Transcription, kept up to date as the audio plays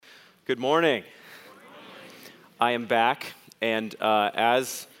Good morning. I am back, and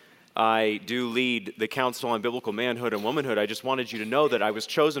as I do lead the Council on Biblical Manhood and Womanhood, I just wanted you to know that I was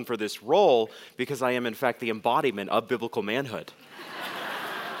chosen for this role because I am, in fact, the embodiment of biblical manhood.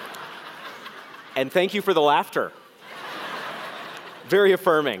 And thank you for the laughter. Very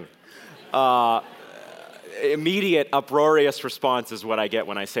affirming. Immediate, uproarious response is what I get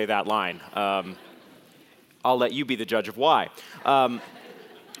when I say that line. I'll let you be the judge of why.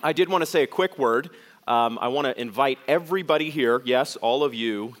 I did want to say a quick word. I want to invite everybody here, yes, all of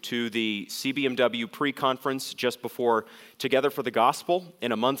you, to the CBMW pre-conference just before Together for the Gospel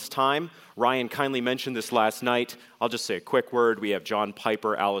in a month's time. Ryan kindly mentioned this last night. I'll just say a quick word. We have John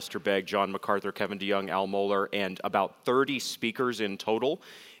Piper, Alistair Begg, John MacArthur, Kevin DeYoung, Al Mohler, and about 30 speakers in total,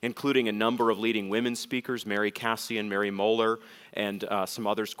 including a number of leading women speakers, Mary Cassian, Mary Mohler, and some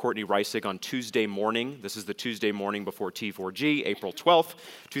others, Courtney Reisig, on Tuesday morning. This is the Tuesday morning before T4G, April 12th,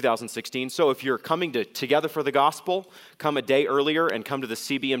 2016. So if you're coming to Together for the Gospel, come a day earlier and come to the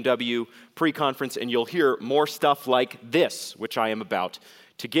CBMW pre-conference, and you'll hear more stuff like this, which I am about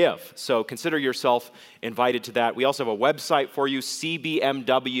to give. So consider yourself invited to that. We also have a website for you,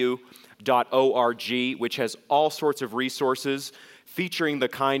 cbmw.org, which has all sorts of resources featuring the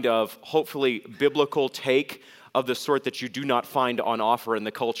kind of, hopefully, biblical take of the sort that you do not find on offer in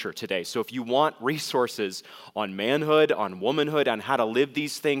the culture today. So if you want resources on manhood, on womanhood, on how to live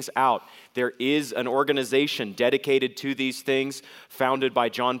these things out, there is an organization dedicated to these things, founded by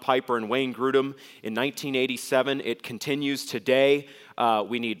John Piper and Wayne Grudem in 1987. It continues today.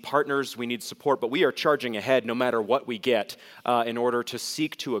 We need partners, we need support, but we are charging ahead no matter what we get in order to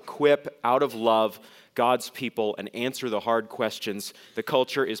seek to equip out of love God's people and answer the hard questions the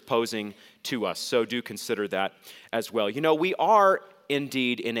culture is posing to us. So do consider that as well. You know, we are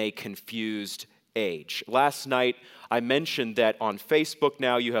indeed in a confused age. Last night, I mentioned that on Facebook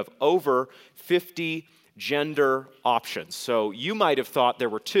now you have over 50 gender options. So you might have thought there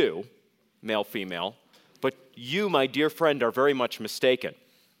were two, male, female, but you, my dear friend, are very much mistaken.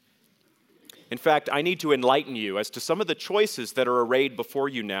 In fact, I need to enlighten you as to some of the choices that are arrayed before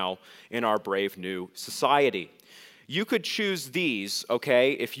you now in our brave new society. You could choose these,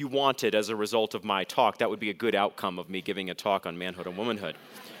 okay, if you wanted as a result of my talk. That would be a good outcome of me giving a talk on manhood and womanhood.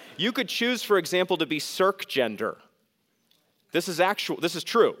 You could choose, for example, to be circgender. This is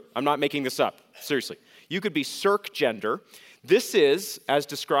true. I'm not making this up. Seriously. You could be circgender. This is, as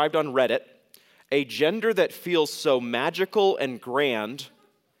described on Reddit, a gender that feels so magical and grand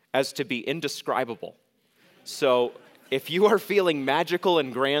as to be indescribable. So if you are feeling magical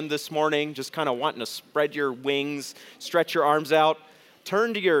and grand this morning, just kind of wanting to spread your wings, stretch your arms out,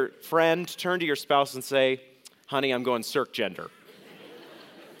 turn to your friend, turn to your spouse and say, honey, I'm going circgender.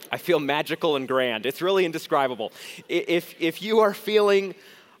 I feel magical and grand. It's really indescribable. If you are feeling,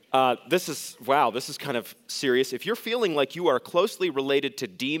 this is kind of serious. If you're feeling like you are closely related to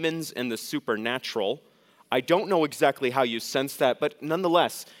demons and the supernatural, I don't know exactly how you sense that, but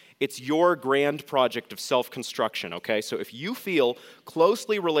nonetheless, it's your grand project of self-construction, okay? So if you feel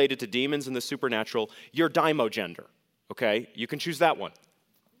closely related to demons and the supernatural, you're daimogender, okay? You can choose that one.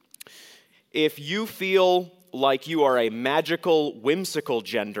 If you feel like you are a magical, whimsical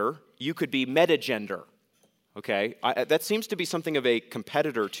gender, you could be metagender, okay? That seems to be something of a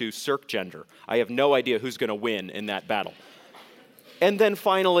competitor to circgender. I have no idea who's going to win in that battle. And then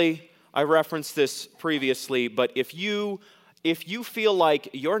finally, I referenced this previously, but if you feel like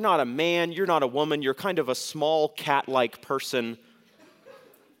you're not a man, you're not a woman, you're kind of a small cat-like person,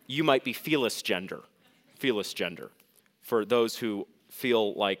 you might be felis gender, for those who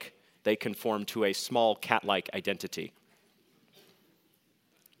feel like they conform to a small cat-like identity.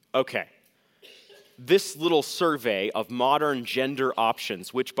 Okay. This little survey of modern gender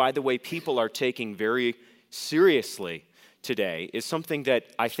options, which, by the way, people are taking very seriously today, is something that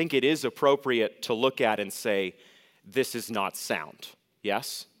I think it is appropriate to look at and say, this is not sound,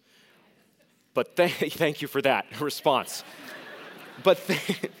 yes? But thank you for that response. But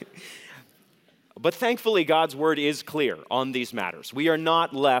thankfully, God's word is clear on these matters. We are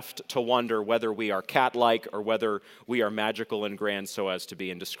not left to wonder whether we are cat-like or whether we are magical and grand so as to be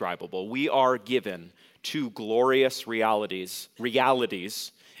indescribable. We are given two glorious realities,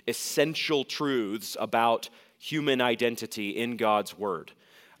 essential truths about human identity in God's word.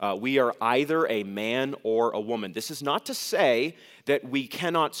 We are either a man or a woman. This is not to say that we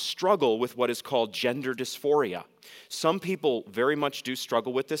cannot struggle with what is called gender dysphoria. Some people very much do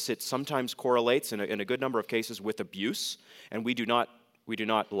struggle with this. It sometimes correlates in a good number of cases with abuse, and we do not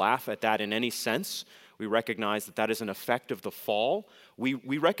laugh at that in any sense. We recognize that that is an effect of the fall. We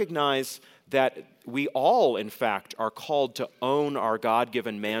recognize that we all, in fact, are called to own our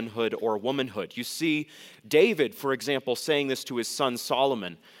God-given manhood or womanhood. You see David, for example, saying this to his son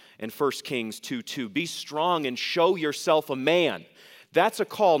Solomon in 1 Kings 2:2, "Be strong and show yourself a man." That's a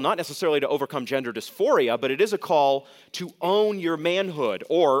call not necessarily to overcome gender dysphoria, but it is a call to own your manhood.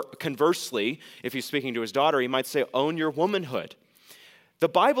 Or conversely, if he's speaking to his daughter, he might say, own your womanhood. The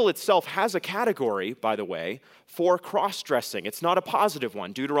Bible itself has a category, by the way, for cross-dressing. It's not a positive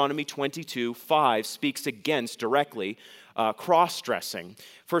one. Deuteronomy 22:5 speaks against directly cross-dressing.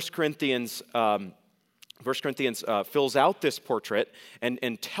 1 Corinthians fills out this portrait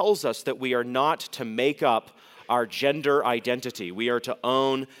and tells us that we are not to make up our gender identity. We are to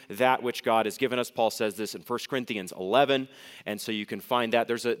own that which God has given us. Paul says this in 1 Corinthians 11, and so you can find that.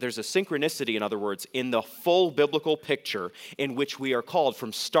 There's a synchronicity, in other words, in the full biblical picture in which we are called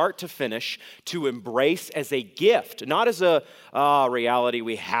from start to finish to embrace as a gift, not as a reality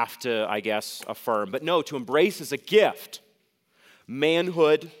we have to, I guess, affirm, but no, to embrace as a gift,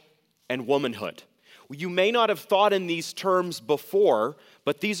 manhood and womanhood. You may not have thought in these terms before,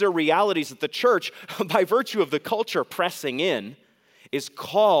 but these are realities that the church, by virtue of the culture pressing in, is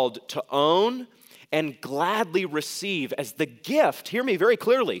called to own and gladly receive as the gift, hear me very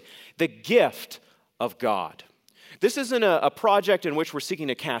clearly, the gift of God. This isn't a project in which we're seeking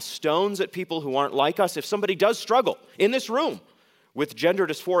to cast stones at people who aren't like us. If somebody does struggle in this room with gender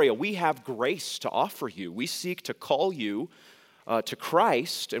dysphoria, we have grace to offer you. We seek to call you to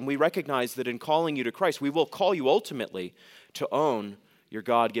Christ, and we recognize that in calling you to Christ, we will call you ultimately to own your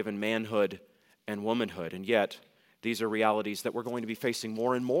God-given manhood and womanhood. And yet, these are realities that we're going to be facing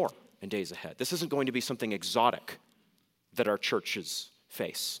more and more in days ahead. This isn't going to be something exotic that our churches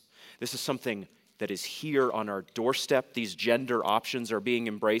face. This is something that is here on our doorstep. These gender options are being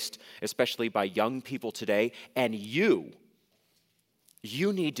embraced, especially by young people today, and you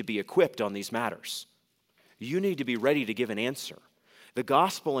need to be equipped on these matters. You need to be ready to give an answer. The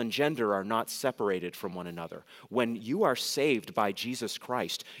gospel and gender are not separated from one another. When you are saved by Jesus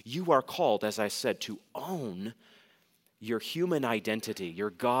Christ, you are called, as I said, to own your human identity, your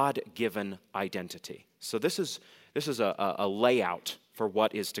God-given identity. So this is a layout for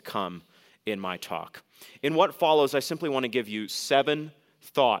what is to come in my talk. In what follows, I simply want to give you 7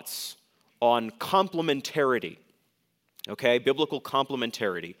 thoughts on complementarity, okay? Biblical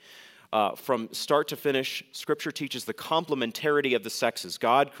complementarity. From start to finish, Scripture teaches the complementarity of the sexes.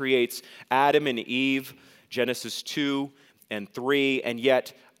 God creates Adam and Eve, Genesis 2 and 3, and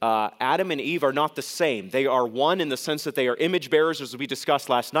yet Adam and Eve are not the same. They are one in the sense that they are image bearers, as we discussed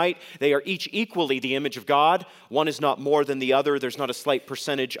last night. They are each equally the image of God. One is not more than the other. There's not a slight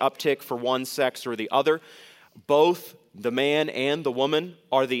percentage uptick for one sex or the other. Both the man and the woman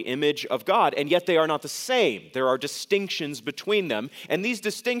are the image of God, and yet they are not the same. There are distinctions between them, and these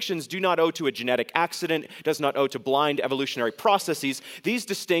distinctions do not owe to a genetic accident, does not owe to blind evolutionary processes. These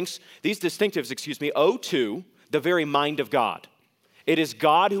distinctives, owe to the very mind of God. It is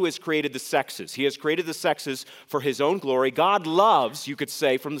God who has created the sexes. He has created the sexes for his own glory. God loves, you could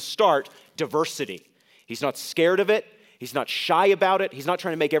say, from the start, diversity. He's not scared of it. He's not shy about it. He's not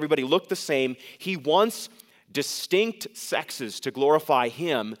trying to make everybody look the same. He wants distinct sexes to glorify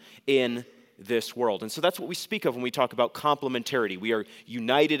him in this world. And so that's what we speak of when we talk about complementarity. We are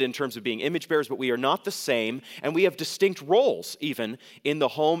united in terms of being image bearers, but we are not the same, and we have distinct roles even in the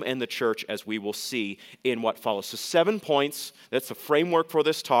home and the church, as we will see in what follows. So 7 points, that's the framework for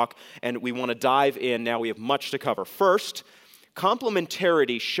this talk, and we want to dive in now. We have much to cover. First,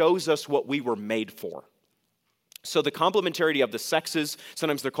 complementarity shows us what we were made for. So the complementarity of the sexes,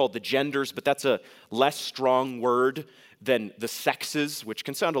 sometimes they're called the genders, but that's a less strong word than the sexes, which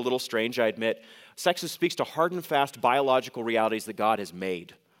can sound a little strange, I admit. Sexes speaks to hard and fast biological realities that God has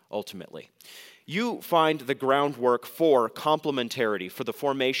made, ultimately. You find the groundwork for complementarity, for the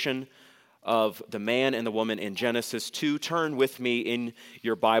formation of the man and the woman in Genesis 2. Turn with me in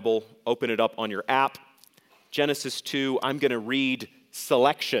your Bible, open it up on your app. Genesis 2, I'm going to read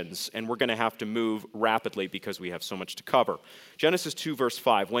selections, and we're going to have to move rapidly because we have so much to cover. Genesis 2, verse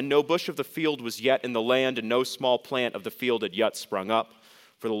 5, when no bush of the field was yet in the land, and no small plant of the field had yet sprung up,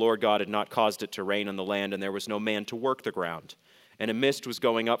 for the Lord God had not caused it to rain on the land, and there was no man to work the ground. And a mist was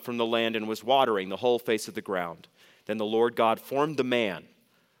going up from the land and was watering the whole face of the ground. Then the Lord God formed the man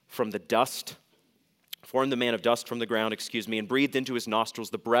of dust from the ground, and breathed into his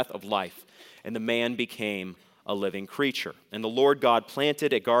nostrils the breath of life, and the man became a living creature. And the Lord God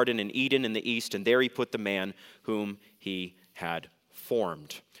planted a garden in Eden in the east, and there he put the man whom he had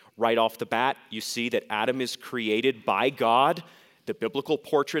formed. Right off the bat, you see that Adam is created by God. The biblical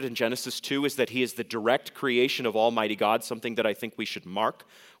portrait in Genesis 2 is that he is the direct creation of Almighty God, something that I think we should mark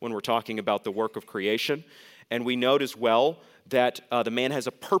when we're talking about the work of creation. And we note as well that the man has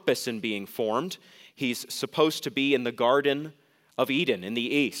a purpose in being formed. He's supposed to be in the Garden of Eden in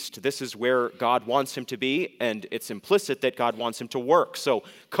the east. This is where God wants him to be, and it's implicit that God wants him to work. So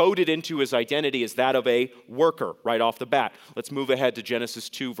coded into his identity is that of a worker right off the bat. Let's move ahead to Genesis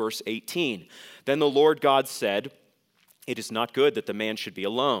 2, verse 18. Then the Lord God said, "It is not good that the man should be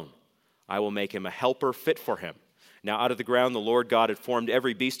alone. I will make him a helper fit for him." Now out of the ground the Lord God had formed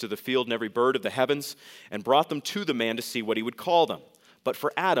every beast of the field and every bird of the heavens, and brought them to the man to see what he would call them. But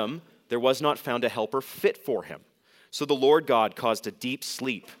for Adam there was not found a helper fit for him. So the Lord God caused a deep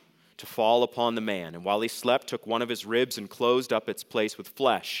sleep to fall upon the man, and while he slept, took one of his ribs and closed up its place with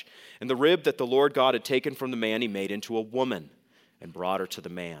flesh. And the rib that the Lord God had taken from the man he made into a woman, and brought her to the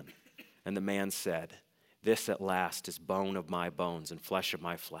man. And the man said, "This at last is bone of my bones and flesh of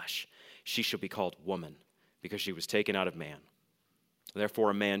my flesh. She shall be called woman, because she was taken out of man. Therefore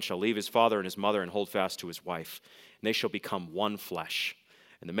a man shall leave his father and his mother and hold fast to his wife, and they shall become one flesh.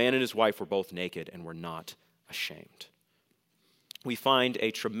 And the man and his wife were both naked and were not ashamed." We find a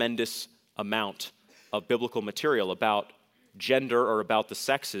tremendous amount of biblical material about gender or about the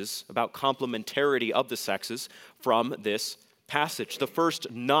sexes, about complementarity of the sexes from this passage. The first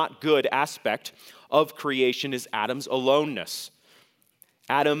not good aspect of creation is Adam's aloneness.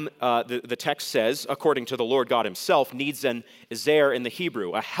 Adam, the text says, according to the Lord God himself, needs an ezer in the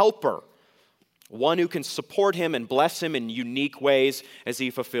Hebrew, a helper, one who can support him and bless him in unique ways as he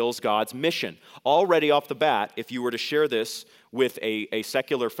fulfills God's mission. Already off the bat, if you were to share this with a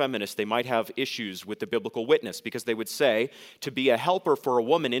secular feminist, they might have issues with the biblical witness, because they would say to be a helper for a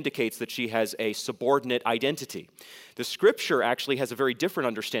woman indicates that she has a subordinate identity. The scripture actually has a very different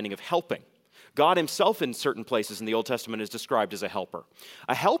understanding of helping. God himself in certain places in the Old Testament is described as a helper.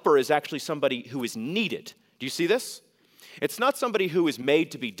 A helper is actually somebody who is needed. Do you see this? It's not somebody who is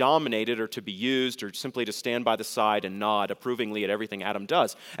made to be dominated or to be used or simply to stand by the side and nod approvingly at everything Adam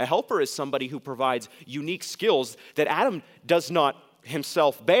does. A helper is somebody who provides unique skills that Adam does not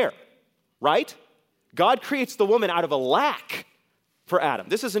himself bear, right? God creates the woman out of a lack for Adam.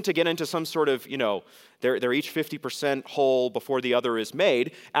 This isn't to get into some sort of, they're each 50% whole before the other is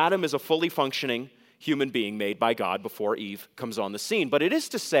made. Adam is a fully functioning human being made by God before Eve comes on the scene. But it is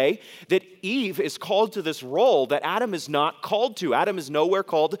to say that Eve is called to this role that Adam is not called to. Adam is nowhere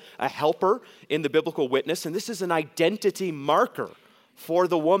called a helper in the biblical witness, and this is an identity marker for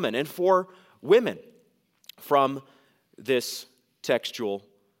the woman and for women from this textual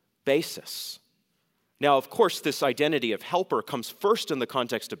basis. Now, of course, this identity of helper comes first in the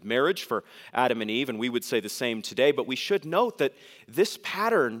context of marriage for Adam and Eve, and we would say the same today, but we should note that this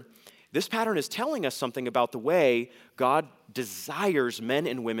pattern is telling us something about the way God desires men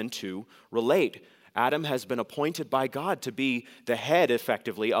and women to relate. Adam has been appointed by God to be the head,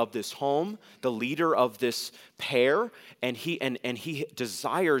 effectively, of this home, the leader of this pair, and he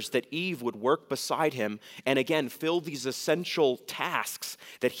desires that Eve would work beside him and, again, fill these essential tasks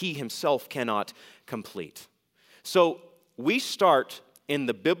that he himself cannot complete. So we start in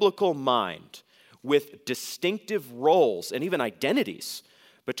the biblical mind with distinctive roles and even identities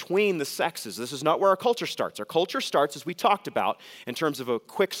between the sexes. This is not where our culture starts. Our culture starts, as we talked about in terms of a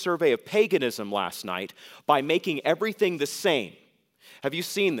quick survey of paganism last night, by making everything the same. Have you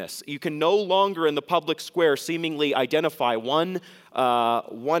seen this? You can no longer in the public square seemingly identify one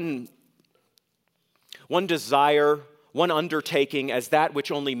desire, one undertaking as that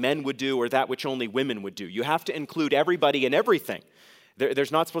which only men would do or that which only women would do. You have to include everybody and everything.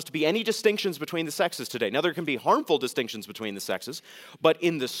 There's not supposed to be any distinctions between the sexes today. Now, there can be harmful distinctions between the sexes, but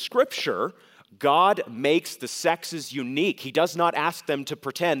in the scripture, God makes the sexes unique. He does not ask them to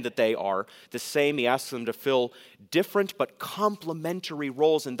pretend that they are the same. He asks them to fill different but complementary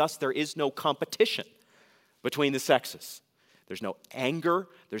roles, and thus there is no competition between the sexes. There's no anger,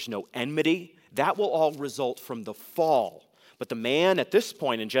 there's no enmity. That will all result from the fall. But the man at this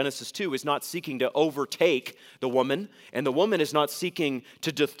point in Genesis 2 is not seeking to overtake the woman, and the woman is not seeking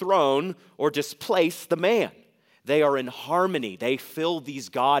to dethrone or displace the man. They are in harmony. They fill these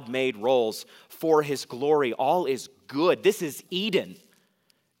God-made roles for his glory. All is good. This is Eden.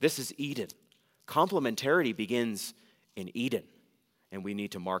 This is Eden. Complementarity begins in Eden, and we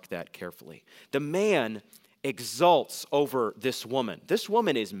need to mark that carefully. The man exalts over this woman. This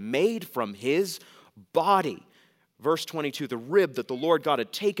woman is made from his body. Verse 22, the rib that the Lord God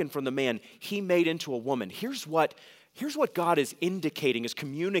had taken from the man, he made into a woman. Here's what God is indicating, is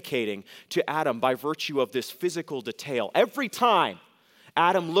communicating to Adam by virtue of this physical detail. Every time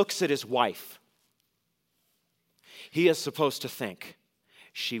Adam looks at his wife, He is supposed to think,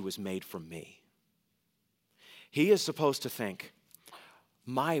 she was made for me. He is supposed to think,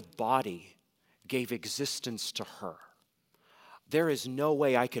 my body gave existence to her. There is no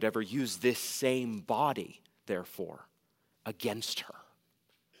way I could ever use this same body, therefore, against her.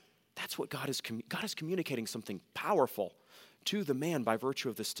 That's what God is communicating something powerful to the man by virtue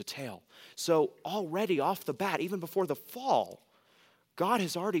of this detail. So already off the bat, even before the fall, God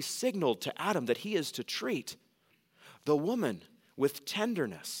has already signaled to Adam that he is to treat the woman with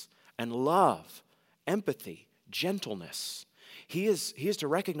tenderness and love, empathy, gentleness. He is to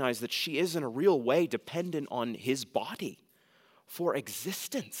recognize that she is in a real way dependent on his body for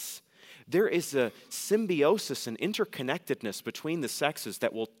existence. There is a symbiosis and interconnectedness between the sexes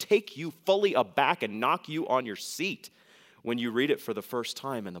that will take you fully aback and knock you on your seat when you read it for the first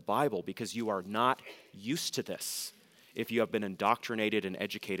time in the Bible, because you are not used to this if you have been indoctrinated and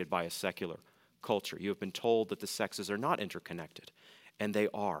educated by a secular culture. You have been told that the sexes are not interconnected, and they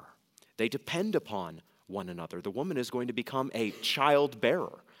are. They depend upon one another. The woman is going to become a child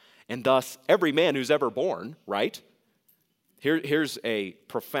bearer, and thus every man who's ever born, right? Here's a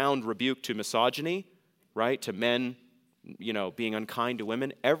profound rebuke to misogyny, right? To men, being unkind to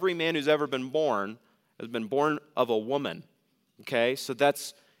women. Every man who's ever been born has been born of a woman, okay? So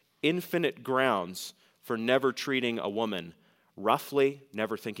that's infinite grounds for never treating a woman roughly,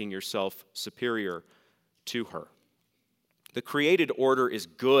 never thinking yourself superior to her. The created order is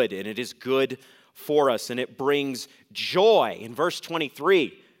good, and it is good for us, and it brings joy. In verse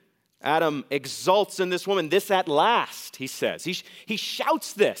 23, Adam exults in this woman. This at last, he says. He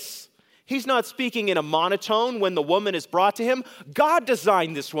shouts this. He's not speaking in a monotone when the woman is brought to him. God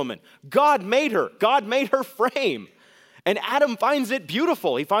designed this woman. God made her. God made her frame. And Adam finds it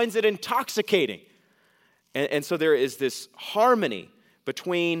beautiful. He finds it intoxicating. And so there is this harmony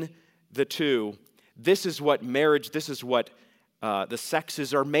between the two. This is what marriage, this is what the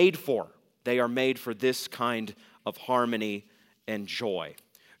sexes are made for. They are made for this kind of harmony and joy.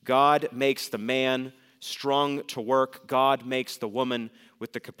 God makes the man strong to work. God makes the woman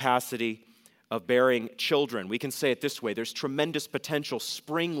with the capacity of bearing children. We can say it this way: there's tremendous potential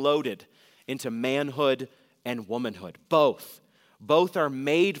spring-loaded into manhood and womanhood. Both are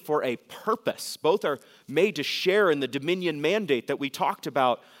made for a purpose. Both are made to share in the dominion mandate that we talked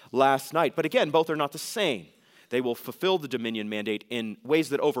about last night. But again, both are not the same. They will fulfill the dominion mandate in ways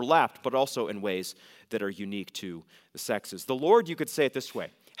that overlap, but also in ways that are unique to the sexes. The Lord, you could say it this way,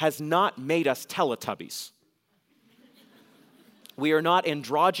 has not made us Teletubbies. We are not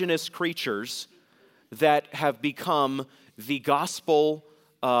androgynous creatures that have become the gospel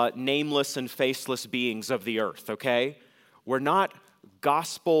nameless and faceless beings of the earth, okay? We're not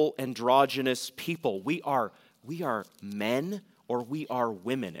gospel androgynous people. We are men or we are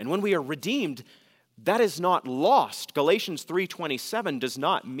women. And when we are redeemed, that is not lost. Galatians 3:27 does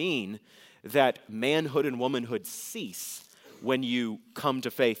not mean that manhood and womanhood cease when you come to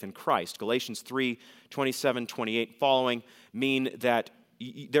faith in Christ. Galatians 3:27, 28 following mean that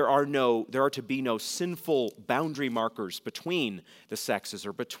there are to be no sinful boundary markers between the sexes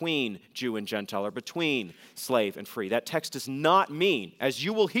or between Jew and Gentile or between slave and free. That text does not mean, as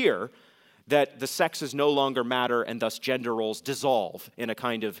you will hear, that the sexes no longer matter and thus gender roles dissolve in a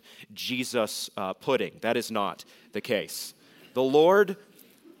kind of Jesus pudding. That is not the case. The Lord,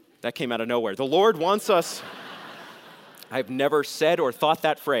 that came out of nowhere. The Lord wants us, I've never said or thought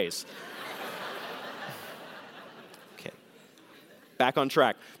that phrase. Okay, back on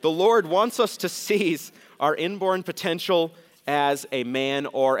track. The Lord wants us to seize our inborn potential as a man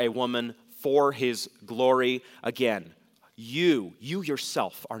or a woman for his glory. Again, you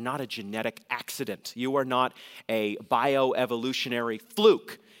yourself are not a genetic accident. You are not a bioevolutionary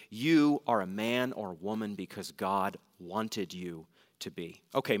fluke. You are a man or woman because God wanted you to be.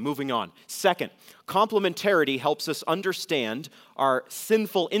 Okay, moving on. Second, complementarity helps us understand our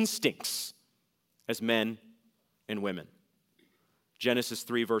sinful instincts as men and women. Genesis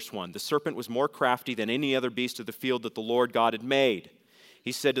 3, verse 1. The serpent was more crafty than any other beast of the field that the Lord God had made.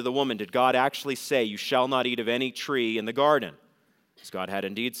 He said to the woman, did God actually say, you shall not eat of any tree in the garden? As God had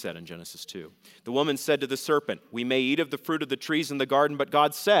indeed said in Genesis 2. The woman said to the serpent, we may eat of the fruit of the trees in the garden, but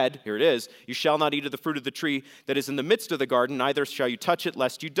God said, here it is, you shall not eat of the fruit of the tree that is in the midst of the garden, neither shall you touch it,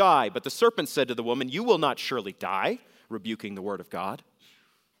 lest you die. But the serpent said to the woman, you will not surely die, rebuking the word of God.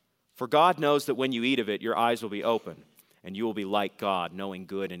 For God knows that when you eat of it, your eyes will be open, and you will be like God, knowing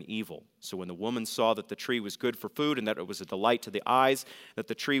good and evil. So when the woman saw that the tree was good for food, and that it was a delight to the eyes, that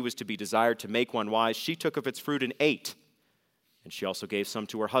the tree was to be desired to make one wise, she took of its fruit and ate. And she also gave some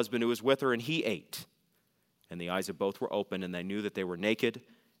to her husband who was with her, and he ate. And the eyes of both were opened, and they knew that they were naked,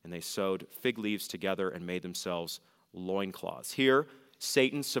 and they sewed fig leaves together and made themselves loincloths. Here,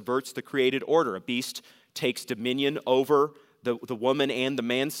 Satan subverts the created order. A beast takes dominion over the woman and the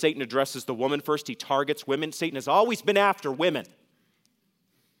man. Satan addresses the woman first. He targets women. Satan has always been after women.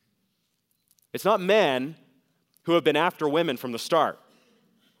 It's not men who have been after women from the start.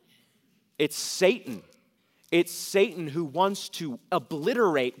 It's Satan. It's Satan who wants to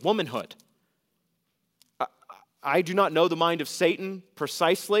obliterate womanhood. I do not know the mind of Satan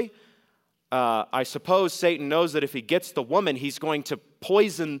precisely. I suppose Satan knows that if he gets the woman, he's going to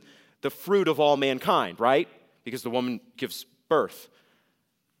poison the fruit of all mankind, right? Because the woman gives birth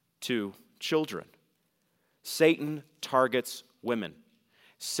to children. Satan targets women.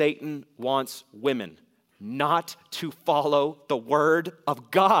 Satan wants women not to follow the word of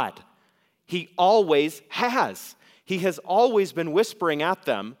God. He always has. He has always been whispering at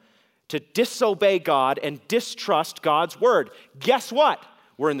them to disobey God and distrust God's word. Guess what?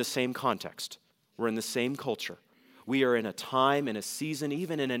 We're in the same context. We're in the same culture. We are in a time, in a season,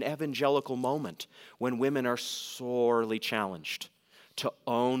 even in an evangelical moment, when women are sorely challenged to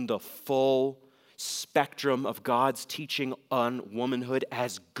own the full spectrum of God's teaching on womanhood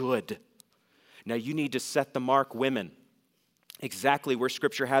as good. Now, you need to set the mark, women, exactly where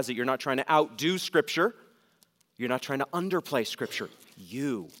Scripture has it. You're not trying to outdo Scripture. You're not trying to underplay Scripture.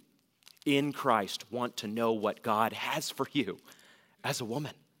 You, in Christ, want to know what God has for you as a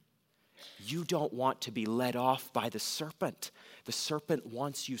woman. You don't want to be led off by the serpent. The serpent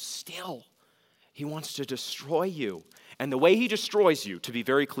wants you still. He wants to destroy you. And the way he destroys you, to be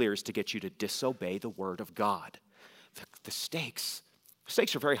very clear, is to get you to disobey the word of God. The stakes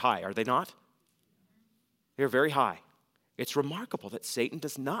are very high, are they not? They're very high. It's remarkable that Satan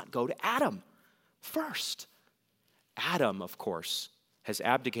does not go to Adam first. Adam, of course, has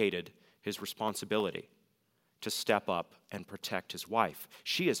abdicated his responsibility to step up and protect his wife.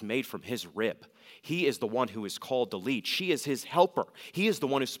 She is made from his rib. He is the one who is called to lead. She is his helper. He is the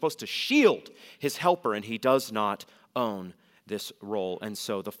one who's supposed to shield his helper, and he does not own this role. And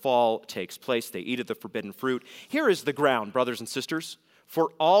so the fall takes place. They eat of the forbidden fruit. Here is the ground, brothers and sisters,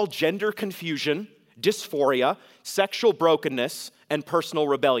 for all gender confusion, dysphoria, sexual brokenness, and personal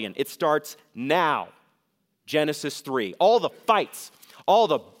rebellion. It starts now. Genesis 3. All the fights, all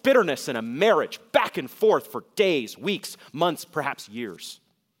the bitterness in a marriage, back and forth for days, weeks, months, perhaps years.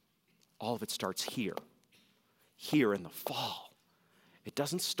 All of it starts here in the fall. It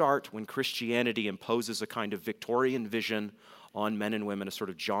doesn't start when Christianity imposes a kind of Victorian vision on men and women, a sort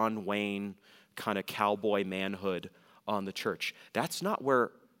of John Wayne kind of cowboy manhood on the church. That's not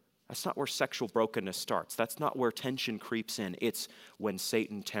where sexual brokenness starts. That's not where tension creeps in. It's when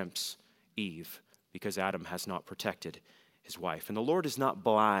Satan tempts Eve because Adam has not protected his wife. And the Lord is not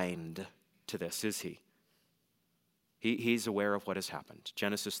blind to this, is he? He's aware of what has happened.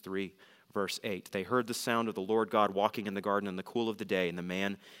 Genesis 3, verse 8. They heard the sound of the Lord God walking in the garden in the cool of the day, and the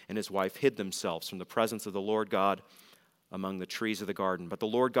man and his wife hid themselves from the presence of the Lord God among the trees of the garden. But the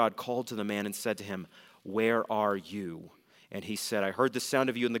Lord God called to the man and said to him, "Where are you?" And he said, "I heard the sound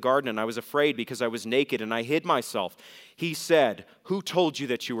of you in the garden, and I was afraid because I was naked, and I hid myself." He said, "Who told you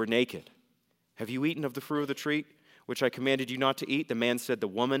that you were naked? Have you eaten of the fruit of the tree which I commanded you not to eat?" The man said, "The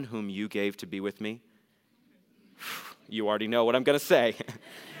woman whom you gave to be with me." You already know what I'm going to say.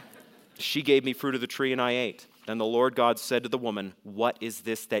 "She gave me fruit of the tree, and I ate." Then the Lord God said to the woman, "What is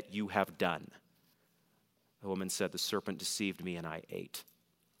this that you have done?" The woman said, "The serpent deceived me, and I ate."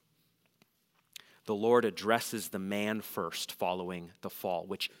 The Lord addresses the man first following the fall,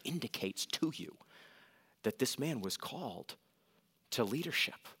 which indicates to you that this man was called to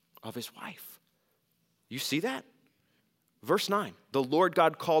leadership of his wife. You see that? Verse 9, the Lord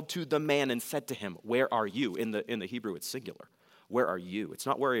God called to the man and said to him, "Where are you?" In the Hebrew, it's singular. Where are you? It's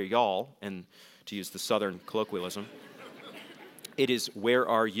not where are y'all, and to use the southern colloquialism. It is where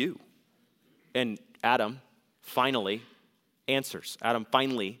are you? And Adam finally answers. Adam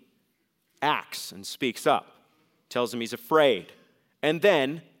finally acts and speaks up, tells him he's afraid, and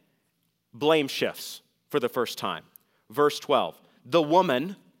then blame shifts for the first time. Verse 12, the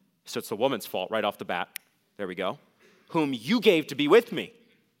woman, so it's the woman's fault right off the bat, there we go, whom you gave to be with me.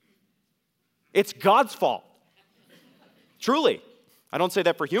 It's God's fault. Truly. I don't say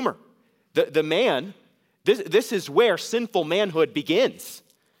that for humor. The man, this is where sinful manhood begins.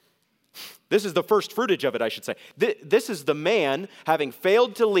 This is the first fruitage of it, I should say. This is the man having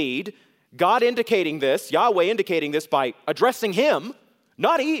failed to lead, God indicating this, Yahweh indicating this by addressing him,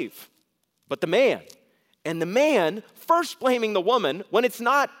 not Eve, but the man. And the man first blaming the woman when it's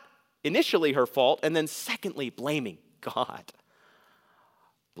not initially her fault, and then secondly blaming God.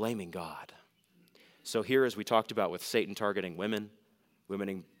 Blaming God. So here, as we talked about with Satan targeting women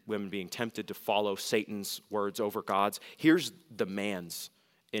women being tempted to follow Satan's words over God's. Here's the man's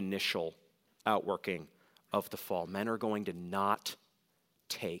initial outworking of the fall. Men are going to not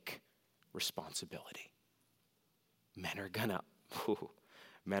take responsibility. Men are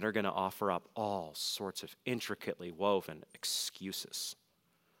going to offer up all sorts of intricately woven excuses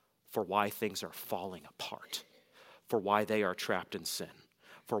for why things are falling apart, for why they are trapped in sin,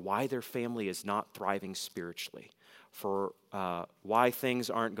 for why their family is not thriving spiritually, for why things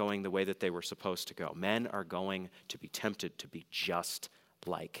aren't going the way that they were supposed to go. Men are going to be tempted to be just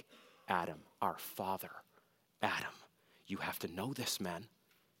like Adam, our father, Adam. You have to know this, men.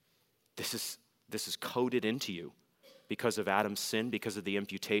 This is coded into you because of Adam's sin, because of the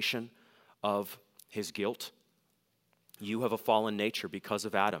imputation of his guilt. You have a fallen nature because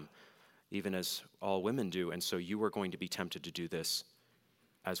of Adam, even as all women do, and so you are going to be tempted to do this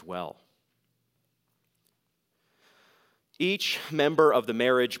as well. Each member of the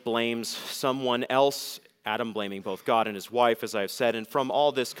marriage blames someone else, Adam blaming both God and his wife, as I have said, and from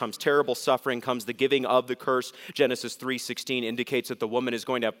all this comes terrible suffering, comes the giving of the curse. Genesis 3:16 indicates that the woman is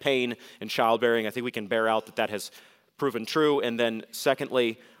going to have pain in childbearing. I think we can bear out that that has proven true. And then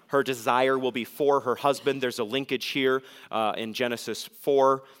secondly, her desire will be for her husband. There's a linkage here in Genesis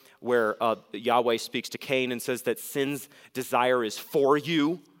 4 where Yahweh speaks to Cain and says that sin's desire is for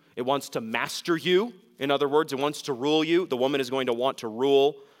you. It wants to master you. In other words, it wants to rule you. The woman is going to want to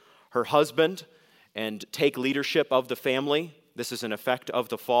rule her husband and take leadership of the family. This is an effect of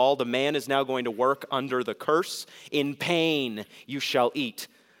the fall. The man is now going to work under the curse. In pain you shall eat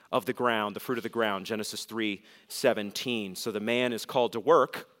of the ground, the fruit of the ground, Genesis 3:17. So the man is called to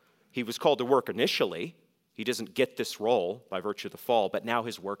work. He was called to work initially. He doesn't get this role by virtue of the fall, but now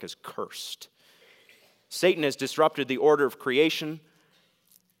his work is cursed. Satan has disrupted the order of creation,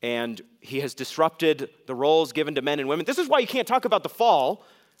 and he has disrupted the roles given to men and women. This is why you can't talk about the fall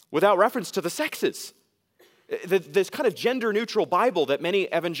without reference to the sexes. This kind of gender-neutral Bible that many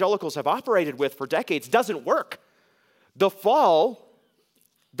evangelicals have operated with for decades doesn't work. The fall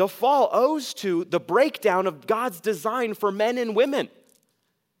owes to the breakdown of God's design for men and women,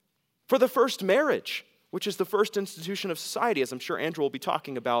 for the first marriage, which is the first institution of society, as I'm sure Andrew will be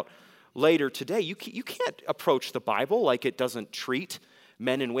talking about later today. You can't approach the Bible like it doesn't treat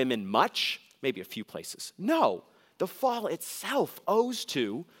men and women much, maybe a few places. No, the fall itself owes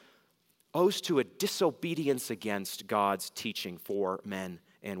to a disobedience against God's teaching for men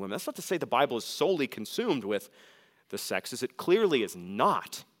and women. That's not to say the Bible is solely consumed with the sexes. It clearly is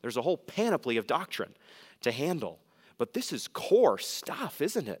not. There's a whole panoply of doctrine to handle. But this is core stuff,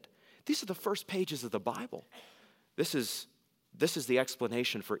 isn't it? These are the first pages of the Bible. This is the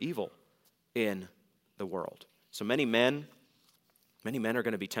explanation for evil in the world. So many men are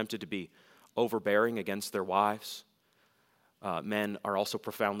going to be tempted to be overbearing against their wives. Men are also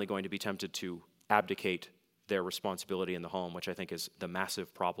profoundly going to be tempted to abdicate their responsibility in the home, which I think is the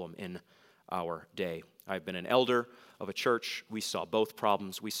massive problem in our day. I've been an elder of a church. We saw both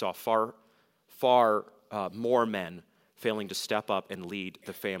problems. We saw far more men failing to step up and lead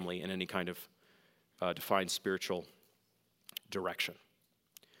the family in any kind of defined spiritual direction.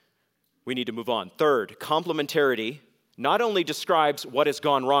 We need to move on. Third, complementarity not only describes what has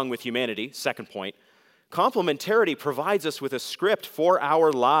gone wrong with humanity, second point, complementarity provides us with a script for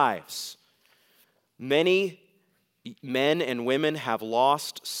our lives. Many men and women have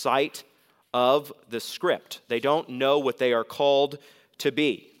lost sight of the script. They don't know what they are called to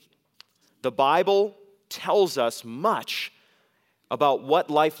be. The Bible tells us much about what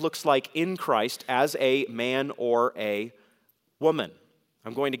life looks like in Christ as a man or a woman.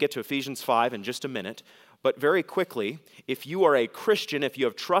 I'm going to get to Ephesians 5 in just a minute, but very quickly, if you are a Christian, if you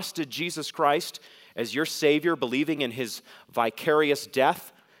have trusted Jesus Christ as your Savior, believing in his vicarious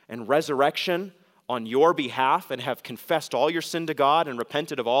death and resurrection on your behalf and have confessed all your sin to God and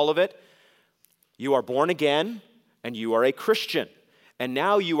repented of all of it, you are born again and you are a Christian. And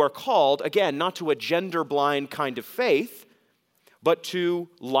now you are called, again, not to a gender-blind kind of faith, but to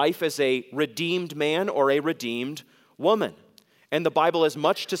life as a redeemed man or a redeemed woman. And the Bible has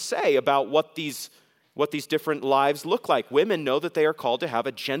much to say about what these different lives look like. Women know that they are called to have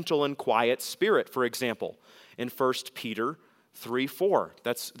a gentle and quiet spirit, for example, in 1 Peter 3:4.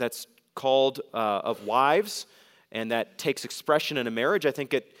 That's called of wives, and that takes expression in a marriage. I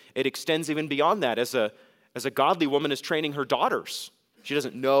think it extends even beyond that. As a godly woman is training her daughters. She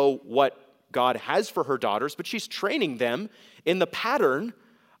doesn't know what God has for her daughters, but she's training them in the pattern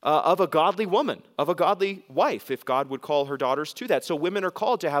of a godly woman, of a godly wife, if God would call her daughters to that. So women are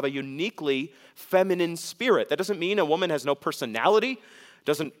called to have a uniquely feminine spirit. That doesn't mean a woman has no personality,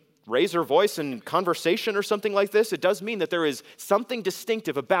 doesn't raise her voice in conversation or something like this, it does mean that there is something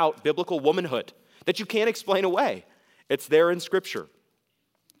distinctive about biblical womanhood that you can't explain away. It's there in Scripture.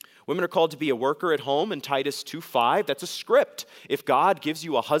 Women are called to be a worker at home in Titus 2:5. That's a script. If God gives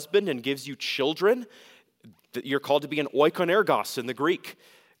you a husband and gives you children, you're called to be an oikonergos in the Greek.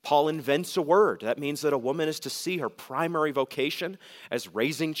 Paul invents a word. That means that a woman is to see her primary vocation as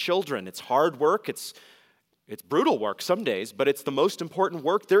raising children. It's hard work. It's brutal work some days, but it's the most important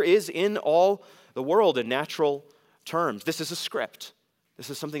work there is in all the world in natural terms. This is a script. This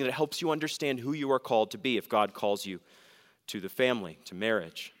is something that helps you understand who you are called to be if God calls you to the family, to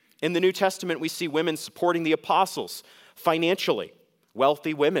marriage. In the New Testament, we see women supporting the apostles financially,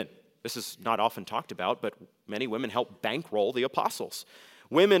 wealthy women. This is not often talked about, but many women help bankroll the apostles.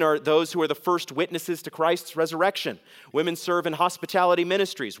 Women are those who are the first witnesses to Christ's resurrection. Women serve in hospitality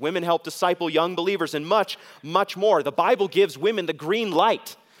ministries. Women help disciple young believers and much, much more. The Bible gives women the green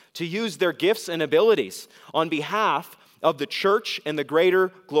light to use their gifts and abilities on behalf of the church and the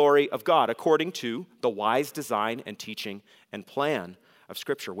greater glory of God, according to the wise design and teaching and plan of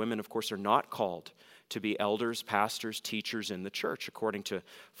Scripture. Women, of course, are not called to be elders, pastors, teachers in the church, according to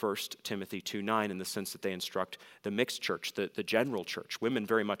 1 Timothy 2:9, in the sense that they instruct the mixed church, the general church. Women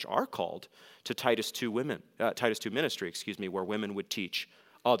very much are called to Titus 2 ministry, where women would teach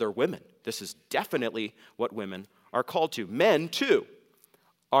other women. This is definitely what women are called to. Men, too,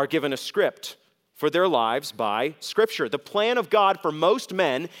 are given a script for their lives by Scripture. The plan of God for most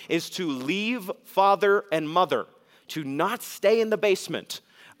men is to leave father and mother, to not stay in the basement.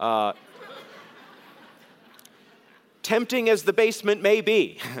 Tempting as the basement may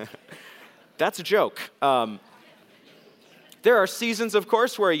be. That's a joke. There are seasons, of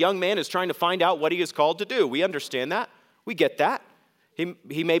course, where a young man is trying to find out what he is called to do. We understand that. We get that.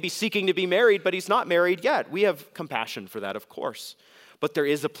 He may be seeking to be married, but he's not married yet. We have compassion for that, of course. But there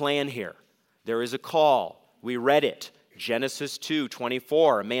is a plan here. There is a call. We read it. Genesis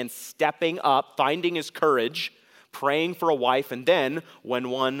 2:24, a man stepping up, finding his courage, praying for a wife, and then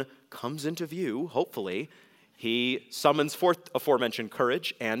when one comes into view, hopefully, he summons forth aforementioned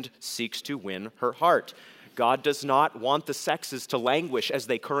courage and seeks to win her heart. God does not want the sexes to languish as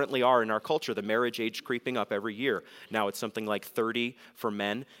they currently are in our culture, the marriage age creeping up every year. Now it's something like 30 for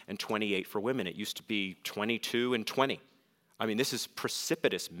men and 28 for women. It used to be 22 and 20. I mean, this is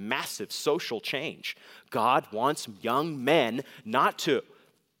precipitous, massive social change. God wants young men not to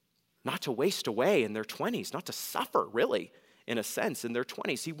waste away in their 20s, not to suffer, really, in a sense, in their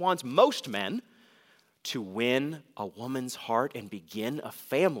 20s. He wants most men to win a woman's heart and begin a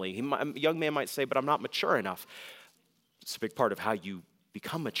family. A young man might say, but I'm not mature enough. It's a big part of how you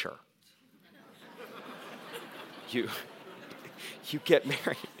become mature. You get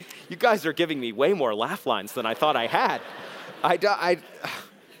married. You guys are giving me way more laugh lines than I thought I had.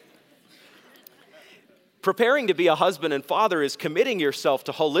 Preparing to be a husband and father is committing yourself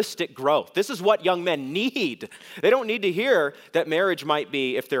to holistic growth. This is what young men need. They don't need to hear that marriage might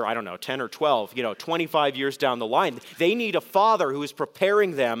be, if they're, 10 or 12, 25 years down the line. They need a father who is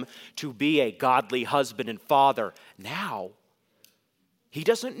preparing them to be a godly husband and father now. He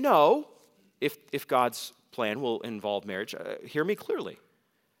doesn't know if God's plan will involve marriage. Hear me clearly.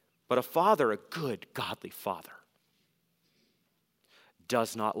 But a father, a good, godly father,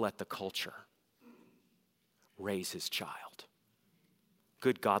 does not let the culture raise his child.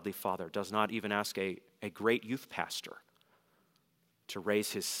 Good, godly father does not even ask a great youth pastor to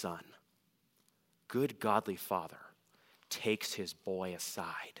raise his son. Good, godly father takes his boy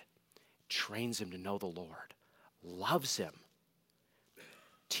aside, trains him to know the Lord, loves him,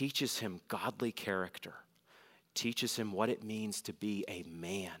 teaches him godly character, teaches him what it means to be a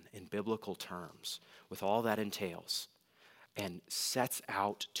man in biblical terms, with all that entails, and sets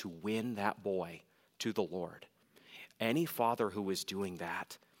out to win that boy to the Lord. Any father who is doing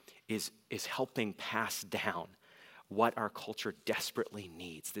that is helping pass down what our culture desperately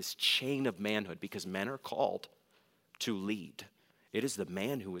needs, this chain of manhood, because men are called to lead. It is the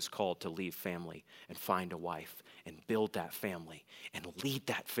man who is called to leave family and find a wife and build that family and lead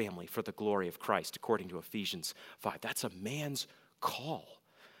that family for the glory of Christ, according to Ephesians 5. That's a man's call.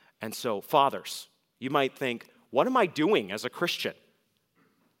 And so, fathers, you might think, what am I doing as a Christian?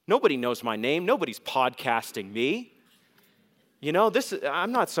 Nobody knows my name. Nobody's podcasting me.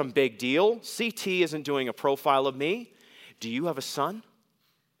 I'm not some big deal. CT isn't doing a profile of me. Do you have a son?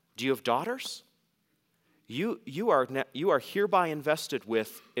 Do you have daughters? You are hereby invested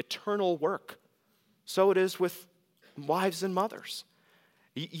with eternal work. So it is with wives and mothers.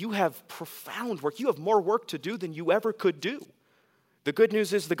 You have profound work. You have more work to do than you ever could do. The good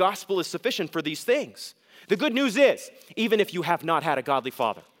news is the gospel is sufficient for these things. The good news is, even if you have not had a godly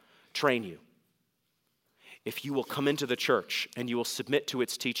father, train you. If you will come into the church and you will submit to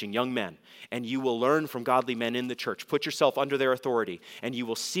its teaching, young men, and you will learn from godly men in the church, put yourself under their authority, and you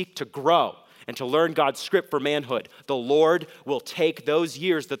will seek to grow and to learn God's script for manhood, the Lord will take those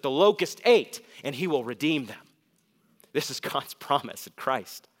years that the locust ate and he will redeem them. This is God's promise in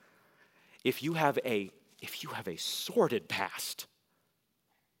Christ. If you have a sordid past,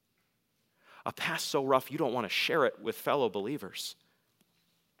 a past so rough you don't want to share it with fellow believers,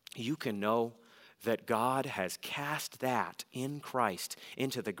 you can know that God has cast that in Christ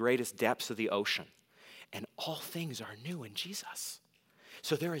into the greatest depths of the ocean, and all things are new in Jesus.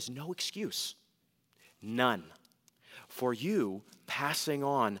 So there is no excuse, none, for you passing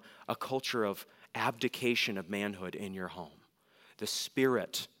on a culture of abdication of manhood in your home. The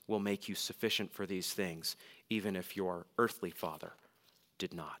Spirit will make you sufficient for these things, even if your earthly father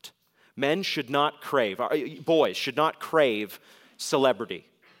did not. Men should not crave, boys should not crave celebrity,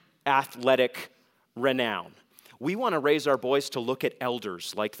 athletic renown. We want to raise our boys to look at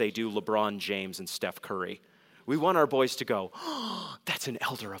elders like they do LeBron James and Steph Curry. We want our boys to go, oh, that's an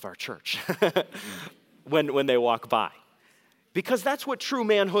elder of our church when they walk by. Because that's what true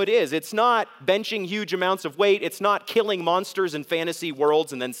manhood is. It's not benching huge amounts of weight. It's not killing monsters in fantasy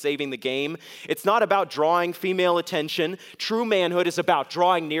worlds and then saving the game. It's not about drawing female attention. True manhood is about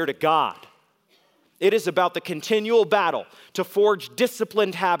drawing near to God. It is about the continual battle to forge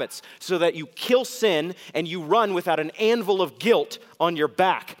disciplined habits so that you kill sin and you run without an anvil of guilt on your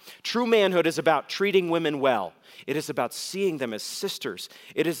back. True manhood is about treating women well. It is about seeing them as sisters.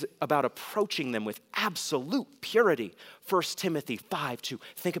 It is about approaching them with absolute purity. 1 Timothy 5:2.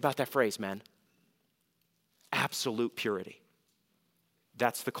 Think about that phrase, man. Absolute purity.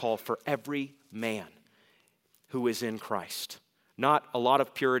 That's the call for every man who is in Christ. Not a lot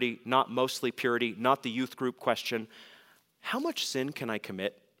of purity, not mostly purity, not the youth group question. How much sin can I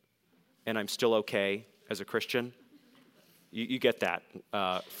commit and I'm still okay as a Christian? You get that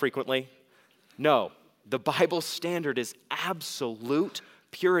frequently? No. The Bible standard is absolute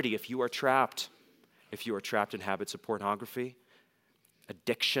purity. If you are trapped in habits of pornography,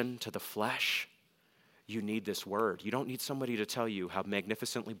 addiction to the flesh, you need this word. You don't need somebody to tell you how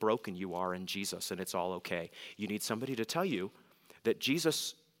magnificently broken you are in Jesus and it's all okay. You need somebody to tell you that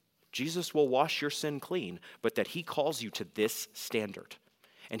Jesus will wash your sin clean, but that he calls you to this standard.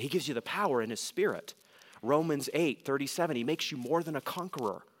 And he gives you the power in his Spirit. Romans 8:37, he makes you more than a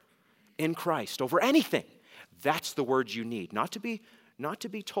conqueror in Christ over anything. That's the word you need. Not to be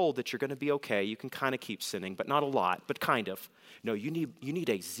told that you're going to be okay. You can kind of keep sinning, but not a lot, but kind of. No, you need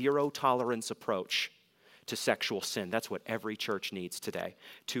a zero tolerance approach to sexual sin. That's what every church needs today.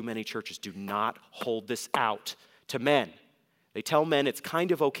 Too many churches do not hold this out to men. They tell men it's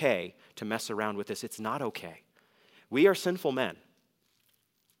kind of okay to mess around with this. It's not okay. We are sinful men.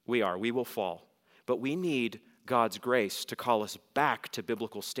 We will fall. But we need God's grace to call us back to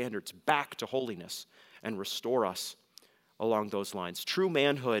biblical standards, back to holiness, and restore us along those lines. True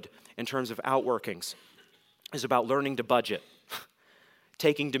manhood in terms of outworkings is about learning to budget,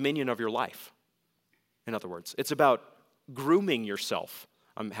 taking dominion of your life. In other words, it's about grooming yourself.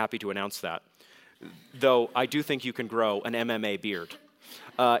 I'm happy to announce that. Though I do think you can grow an MMA beard.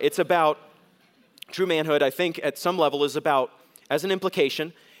 It's about, true manhood, I think at some level is about, as an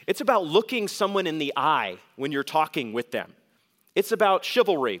implication, it's about looking someone in the eye when you're talking with them. It's about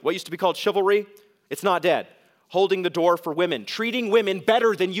chivalry. What used to be called chivalry, it's not dead. Holding the door for women, treating women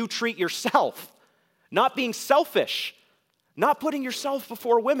better than you treat yourself. Not being selfish, not putting yourself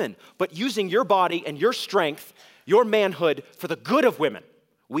before women, but using your body and your strength, your manhood for the good of women.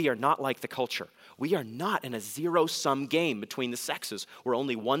 We are not like the culture. We are not in a zero-sum game between the sexes where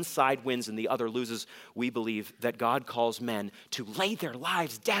only one side wins and the other loses. We believe that God calls men to lay their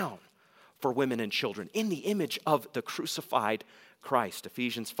lives down for women and children in the image of the crucified Christ.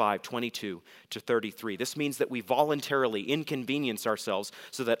 Ephesians 5:22-33. This means that we voluntarily inconvenience ourselves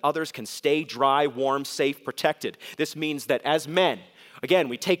so that others can stay dry, warm, safe, protected. This means that as men, again,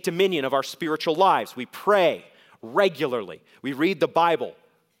 we take dominion of our spiritual lives. We pray regularly. We read the Bible,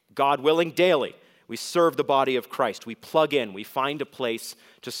 God willing, daily. We serve the body of Christ. We plug in. We find a place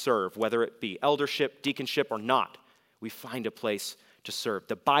to serve, whether it be eldership, deaconship, or not. We find a place to serve.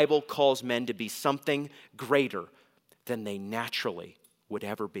 The Bible calls men to be something greater than they naturally would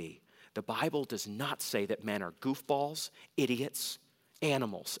ever be. The Bible does not say that men are goofballs, idiots,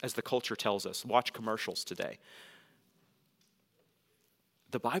 animals, as the culture tells us. Watch commercials today.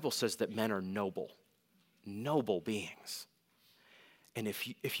 The Bible says that men are noble beings. And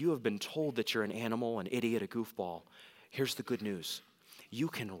if you have been told that you're an animal, an idiot, a goofball, here's the good news. You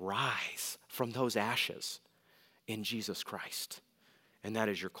can rise from those ashes in Jesus Christ. and that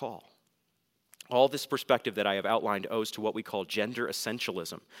is your call. All this perspective that I have outlined owes to what we call gender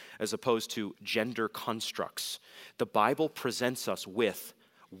essentialism, as opposed to gender constructs. The Bible presents us with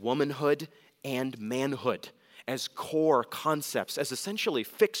womanhood and manhood as core concepts, as essentially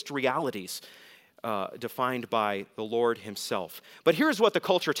fixed realities defined by the Lord himself. But here's what the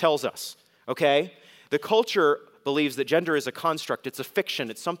culture tells us, okay? The culture believes that gender is a construct, it's a fiction,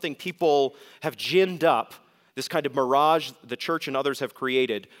 it's something people have ginned up, this kind of mirage the church and others have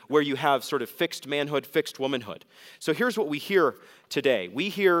created, where you have sort of fixed manhood, fixed womanhood. So here's what we hear today. We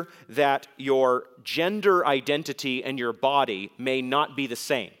hear that your gender identity and your body may not be the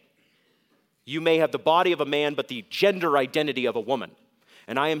same. You may have the body of a man, but the gender identity of a woman.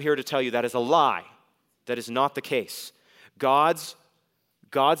 And I am here to tell you that is a lie. That is not the case. God's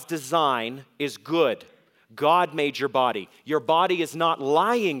design is good. God made your body. Your body is not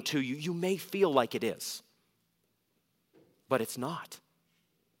lying to you. You may feel like it is, but it's not.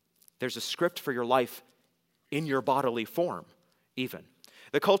 There's a script for your life in your bodily form, even.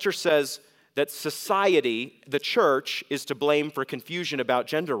 The culture says that society, the church, is to blame for confusion about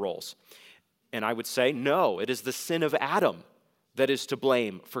gender roles. And I would say, no, it is the sin of Adam that is to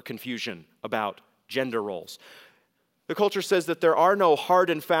blame for confusion about gender roles. The culture says that there are no hard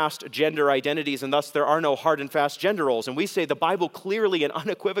and fast gender identities, and thus there are no hard and fast gender roles. And we say the Bible clearly and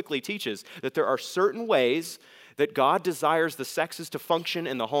unequivocally teaches that there are certain ways that God desires the sexes to function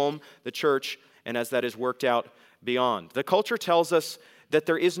in the home, the church, and as that is worked out beyond. The culture tells us that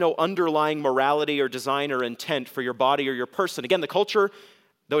there is no underlying morality or design or intent for your body or your person. Again, the culture,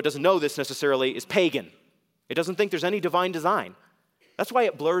 though it doesn't know this necessarily, is pagan. It doesn't think there's any divine design. That's why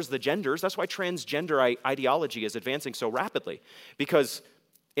it blurs the genders. That's why transgender ideology is advancing so rapidly. Because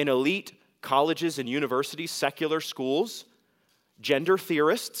in elite colleges and universities, secular schools, gender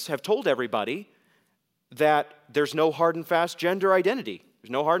theorists have told everybody that there's no hard and fast gender identity.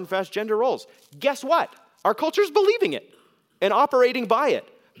 There's no hard and fast gender roles. Guess what? Our culture's believing it and operating by it.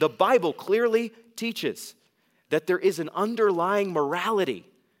 The Bible clearly teaches that there is an underlying morality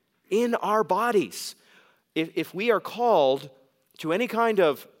in our bodies. If we are called to any kind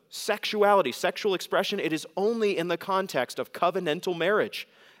of sexuality, sexual expression, it is only in the context of covenantal marriage.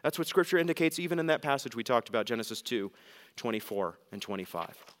 That's what Scripture indicates even in that passage we talked about, Genesis 2, 24 and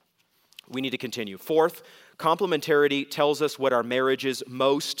 25. We need to continue. Fourth, complementarity tells us what our marriages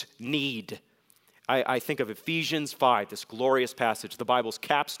most need. I think of Ephesians 5, this glorious passage, the Bible's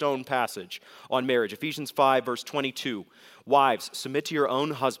capstone passage on marriage. Ephesians 5, verse 22. Wives, submit to your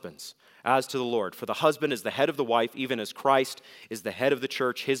own husbands as to the Lord. For the husband is the head of the wife, even as Christ is the head of the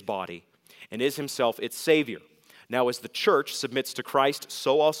church, his body, and is himself its Savior. Now, as the church submits to Christ,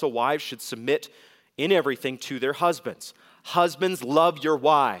 so also wives should submit in everything to their husbands. Husbands, love your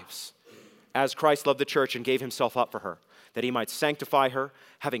wives, as Christ loved the church and gave himself up for her, that he might sanctify her,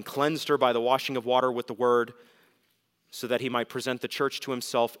 having cleansed her by the washing of water with the word, so that he might present the church to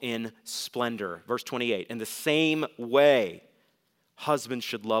himself in splendor. Verse 28, in the same way, husbands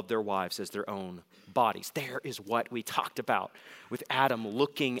should love their wives as their own bodies. There is what we talked about with Adam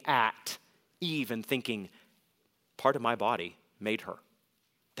looking at Eve and thinking, part of my body made her.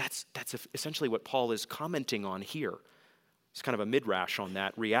 That's essentially what Paul is commenting on here. It's kind of a midrash on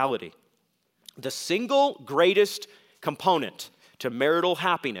that reality. The single greatest component to marital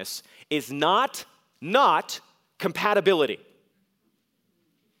happiness is not compatibility.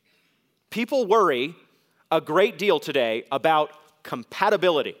 People worry a great deal today about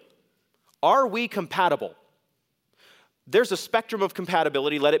compatibility. Are we compatible? There's a spectrum of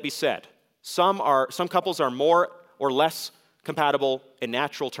compatibility, let it be said. Some couples are more or less compatible in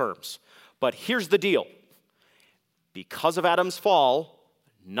natural terms. But here's the deal. Because of Adam's fall,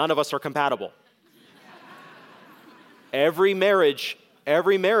 none of us are compatible. Every marriage,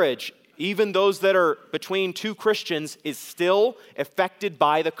 even those that are between two Christians, is still affected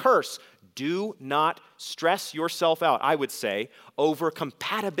by the curse. Do not stress yourself out, I would say, over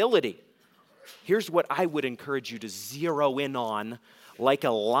compatibility. Here's what I would encourage you to zero in on like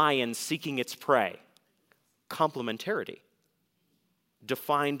a lion seeking its prey. Complementarity.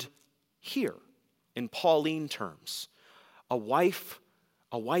 Defined here in Pauline terms. A wife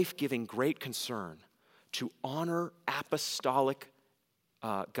giving great concern to honor apostolic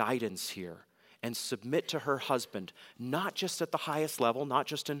guidance here and submit to her husband, not just at the highest level, not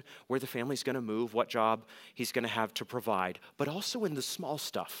just in where the family's going to move, what job he's going to have to provide, but also in the small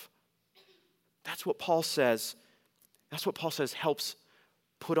stuff. That's what Paul says helps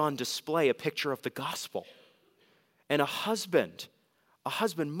put on display a picture of the gospel. And a husband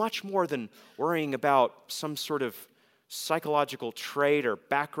much more than worrying about some sort of psychological trait or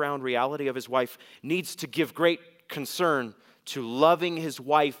background reality of his wife, needs to give great concern to loving his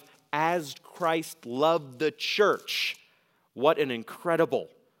wife as Christ loved the church. What an incredible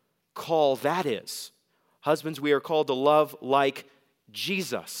call that is. Husbands, we are called to love like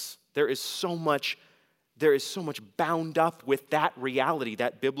Jesus. There is so much bound up with that reality,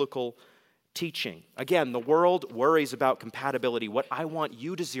 that biblical teaching. Again, the world worries about compatibility. What I want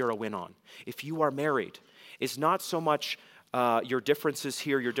you to zero in on, if you are married, is not so much your differences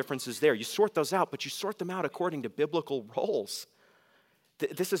here, your differences there. You sort those out, but you sort them out according to biblical roles.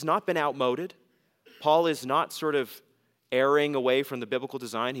 This has not been outmoded. Paul is not sort of erring away from the biblical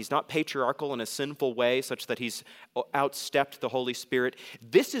design. He's not patriarchal in a sinful way such that he's outstepped the Holy Spirit.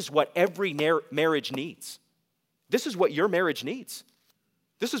 This is what every marriage needs. This is what your marriage needs.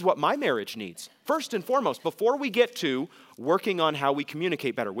 This is what my marriage needs. First and foremost, before we get to working on how we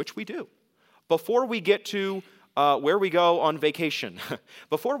communicate better, which we do, before we get to where we go on vacation,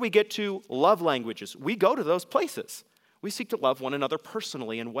 before we get to love languages, we go to those places. We seek to love one another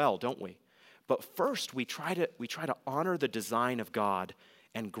personally and well, don't we? But first, we try to honor the design of God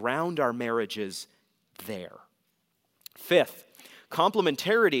and ground our marriages there. Fifth,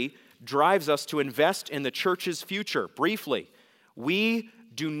 complementarity drives us to invest in the church's future. Briefly, we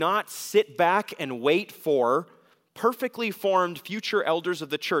do not sit back and wait for perfectly formed future elders of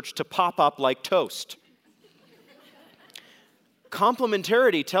the church to pop up like toast.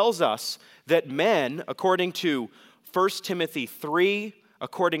 Complementarity tells us that men, according to 1 Timothy 3,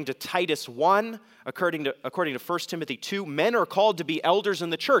 according to Titus 1, according to 1 Timothy 2, men are called to be elders in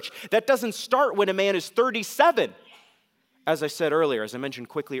the church. That doesn't start when a man is 37. As I said earlier, as I mentioned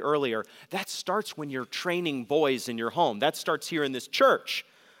quickly earlier, that starts when you're training boys in your home. That starts here in this church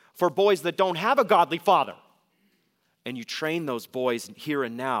for boys that don't have a godly father. And you train those boys here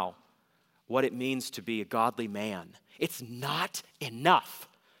and now what it means to be a godly man. It's not enough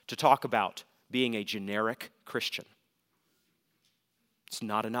to talk about being a generic Christian. It's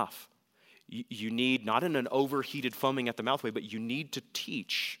not enough. You need, not in an overheated, foaming at the mouth way, but you need to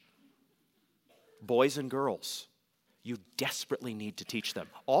teach boys and girls. You desperately need to teach them,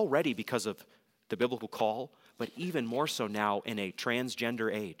 already because of the biblical call, but even more so now in a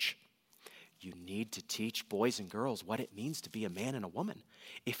transgender age. You need to teach boys and girls what it means to be a man and a woman.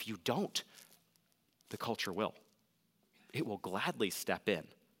 If you don't, the culture will. It will gladly step in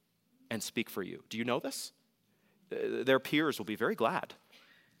and speak for you. Do you know this? Their peers will be very glad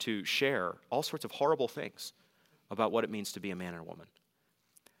to share all sorts of horrible things about what it means to be a man and a woman.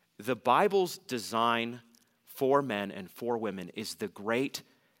 The Bible's design for men and for women is the great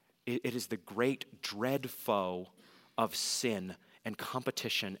dread foe of sin and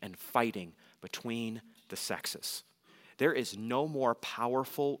competition and fighting between the sexes. There is no more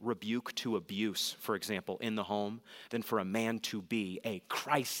powerful rebuke to abuse, for example, in the home than for a man to be a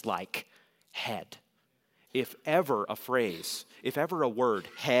Christ-like head. If ever a phrase, if ever a word,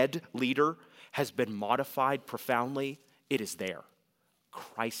 head, leader, has been modified profoundly, it is there.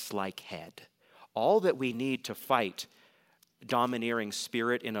 Christ-like head. All that we need to fight domineering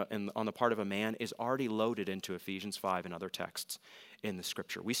spirit on the part of a man is already loaded into Ephesians 5 and other texts in the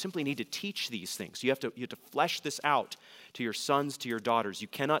scripture. We simply need to teach these things. You have to flesh this out to your sons, to your daughters. You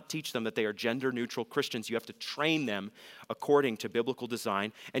cannot teach them that they are gender-neutral Christians. You have to train them according to biblical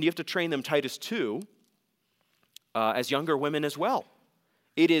design. And you have to train them, Titus 2, as younger women as well.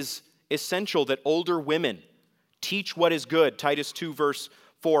 It is essential that older women teach what is good, Titus 2 verse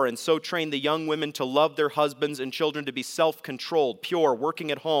 4, and so train the young women to love their husbands and children, to be self-controlled, pure, working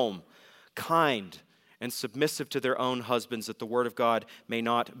at home, kind, and submissive to their own husbands, that the word of God may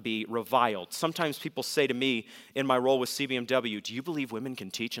not be reviled. Sometimes people say to me in my role with CBMW, do you believe women can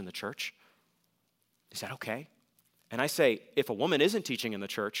teach in the church? Is that okay? And I say, if a woman isn't teaching in the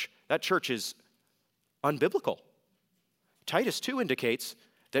church, that church is unbiblical. Titus 2 indicates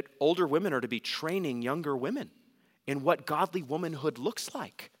that older women are to be training younger women in what godly womanhood looks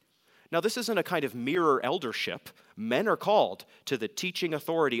like. Now, this isn't a kind of mirror eldership. Men are called to the teaching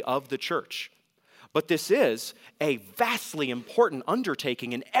authority of the church. But this is a vastly important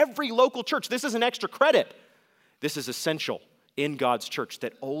undertaking in every local church. This is an extra credit. This is essential in God's church,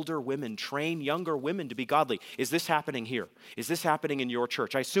 that older women train younger women to be godly. Is this happening here? Is this happening in your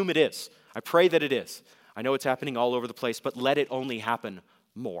church? I assume it is. I pray that it is. I know it's happening all over the place, but let it only happen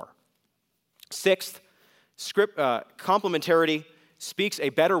more. Sixth, complementarity speaks a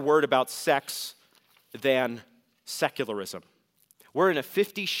better word about sex than secularism. We're in a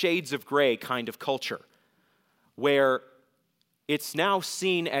 50 Shades of Grey kind of culture where it's now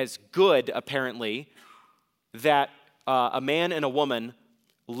seen as good, apparently, that a man and a woman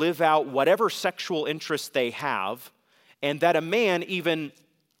live out whatever sexual interests they have, and that a man even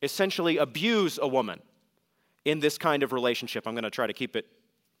essentially abuse a woman. in this kind of relationship. I'm going to try to keep it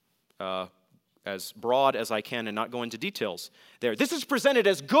as broad as I can and not go into details there. This is presented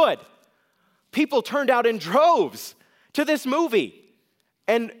as good. People turned out in droves to this movie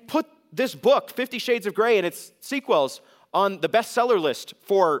and put this book, 50 Shades of Grey, and its sequels on the bestseller list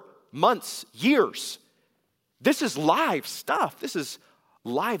for months, years. This is live stuff. This is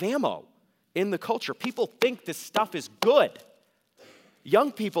live ammo in the culture. People think this stuff is good.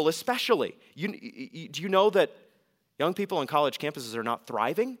 Young people especially. Do you know that young people on college campuses are not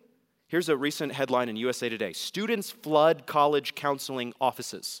thriving? Here's a recent headline in USA Today. Students flood college counseling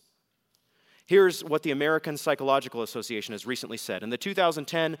offices. Here's what the American Psychological Association has recently said. In the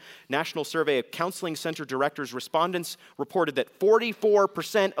 2010 National Survey of Counseling Center Directors, respondents reported that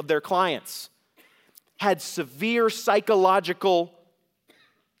 44% of their clients had severe psychological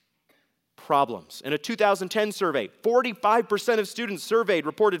problems. In a 2010 survey, 45% of students surveyed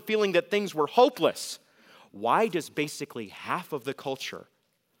reported feeling that things were hopeless. Why does basically half of the culture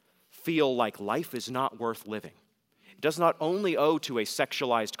feel like life is not worth living? It does not only owe to a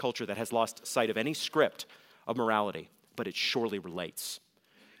sexualized culture that has lost sight of any script of morality, but it surely relates.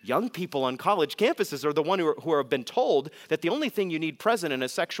 Young people on college campuses are the ones who have been told that the only thing you need present in a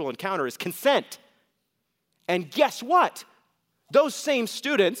sexual encounter is consent. And guess what? Those same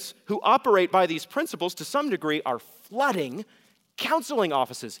students who operate by these principles to some degree are flooding counseling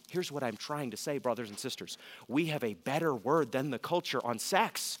offices. Here's what I'm trying to say, brothers and sisters. We have a better word than the culture on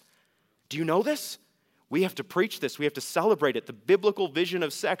sex. Do you know this? We have to preach this. We have to celebrate it. The biblical vision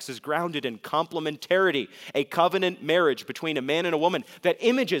of sex is grounded in complementarity, a covenant marriage between a man and a woman that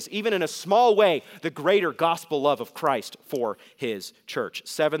images, even in a small way, the greater gospel love of Christ for his church.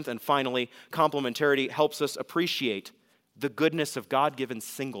 Seventh and finally, complementarity helps us appreciate the goodness of God-given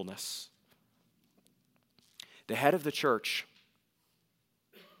singleness. The head of the church,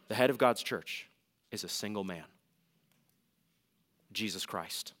 the head of God's church, is a single man, Jesus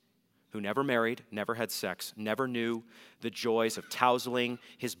Christ, who never married, never had sex, never knew the joys of tousling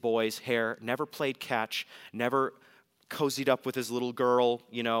his boy's hair, never played catch, never cozied up with his little girl,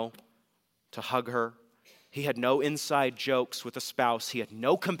 to hug her. He had no inside jokes with a spouse. He had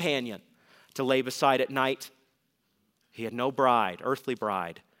no companion to lay beside at night. He had no bride, earthly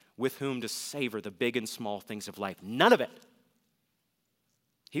bride, with whom to savor the big and small things of life. None of it.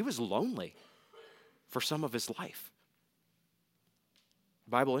 He was lonely for some of his life.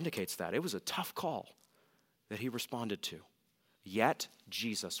 The Bible indicates that. It was a tough call that he responded to. Yet,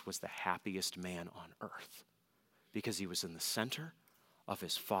 Jesus was the happiest man on earth because he was in the center of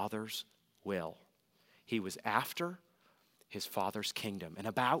his Father's will. He was after his Father's kingdom and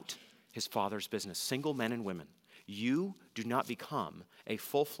about his Father's business. Single men and women, you do not become a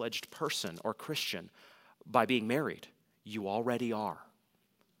full-fledged person or Christian by being married. You already are.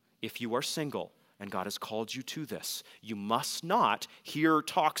 If you are single, and God has called you to this, you must not hear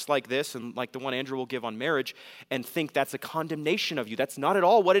talks like this and like the one Andrew will give on marriage and think that's a condemnation of you. That's not at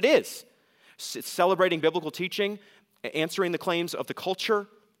all what it is. It's celebrating biblical teaching, answering the claims of the culture,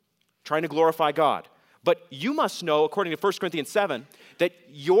 trying to glorify God. But you must know, according to 1 Corinthians 7, that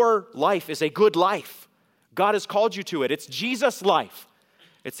your life is a good life. God has called you to it. It's Jesus' life.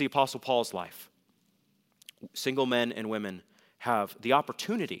 It's the Apostle Paul's life. Single men and women have the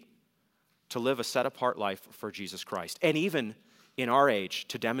opportunity to live a set-apart life for Jesus Christ. And even in our age,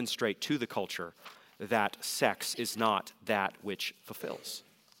 to demonstrate to the culture that sex is not that which fulfills.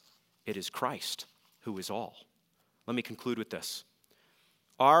 It is Christ who is all. Let me conclude with this.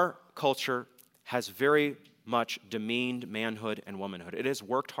 Our culture has very much demeaned manhood and womanhood. It has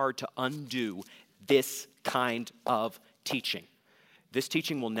worked hard to undo this kind of teaching. This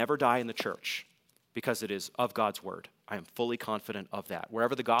teaching will never die in the church because it is of God's word. I am fully confident of that.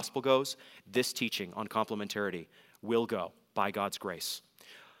 Wherever the gospel goes, this teaching on complementarity will go by God's grace.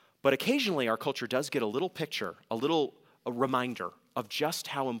 But occasionally our culture does get a little picture, a reminder of just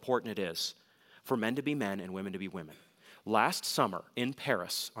how important it is for men to be men and women to be women. Last summer in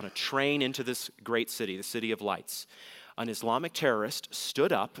Paris, on a train into this great city, the City of Lights, an Islamic terrorist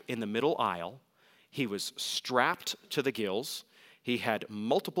stood up in the middle aisle. He was strapped to the gills. He had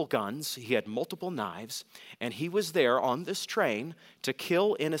multiple guns, he had multiple knives, and he was there on this train to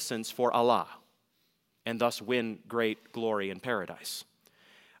kill innocents for Allah and thus win great glory in paradise.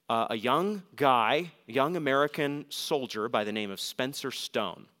 A young guy, a young American soldier by the name of Spencer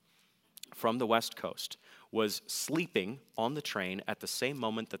Stone from the West Coast was sleeping on the train at the same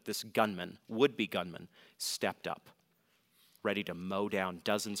moment that this gunman, would-be gunman, stepped up, ready to mow down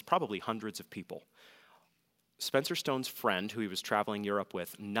dozens, probably hundreds of people. Spencer Stone's friend, who he was traveling Europe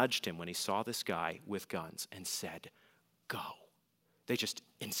with, nudged him when he saw this guy with guns and said, "Go." They just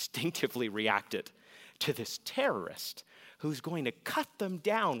instinctively reacted to this terrorist who's going to cut them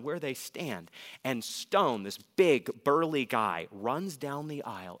down where they stand. And Stone, this big, burly guy, runs down the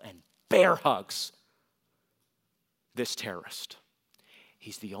aisle and bear hugs this terrorist.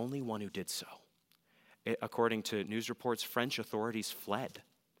 He's the only one who did so. According to news reports, French authorities fled.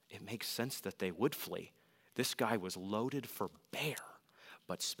 It makes sense that they would flee. This guy was loaded for bear.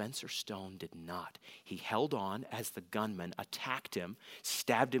 But Spencer Stone did not. He held on as the gunman attacked him,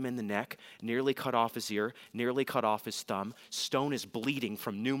 stabbed him in the neck, nearly cut off his ear, nearly cut off his thumb. Stone is bleeding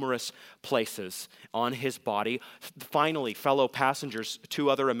from numerous places on his body. Finally, fellow passengers, 2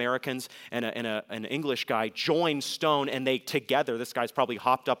 other Americans and an English guy, join Stone, and they together, this guy's probably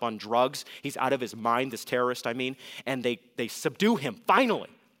hopped up on drugs. He's out of his mind, this terrorist, and they subdue him, finally.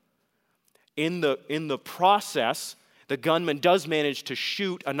 In the process, the gunman does manage to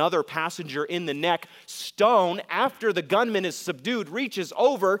shoot another passenger in the neck. Stone, after the gunman is subdued, reaches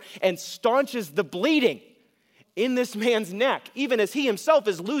over and staunches the bleeding in this man's neck, even as he himself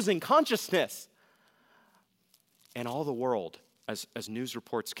is losing consciousness. And all the world, as news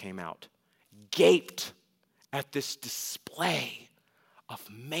reports came out, gaped at this display of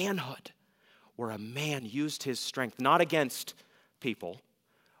manhood, where a man used his strength not against people,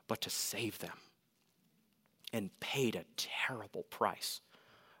 but to save them, and paid a terrible price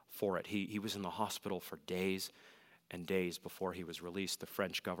for it. He was in the hospital for days and days before he was released. The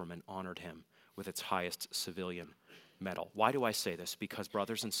French government honored him with its highest civilian medal. Why do I say this? Because,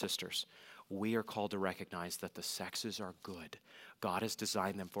 brothers and sisters, we are called to recognize that the sexes are good. God has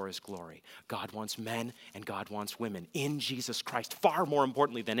designed them for his glory. God wants men and God wants women in Jesus Christ, far more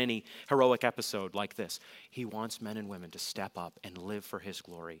importantly than any heroic episode like this. He wants men and women to step up and live for his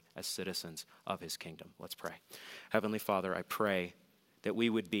glory as citizens of his kingdom. Let's pray. Heavenly Father, I pray that we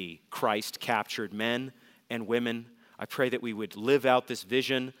would be Christ-captured men and women. I pray that we would live out this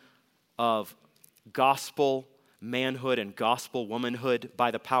vision of gospel manhood and gospel womanhood by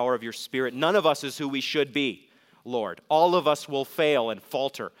the power of your Spirit. None of us is who we should be, Lord. All of us will fail and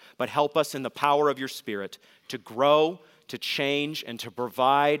falter, but help us in the power of your Spirit to grow, to change, and to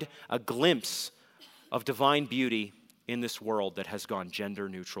provide a glimpse of divine beauty in this world that has gone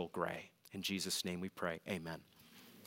gender-neutral gray. In Jesus' name we pray, amen.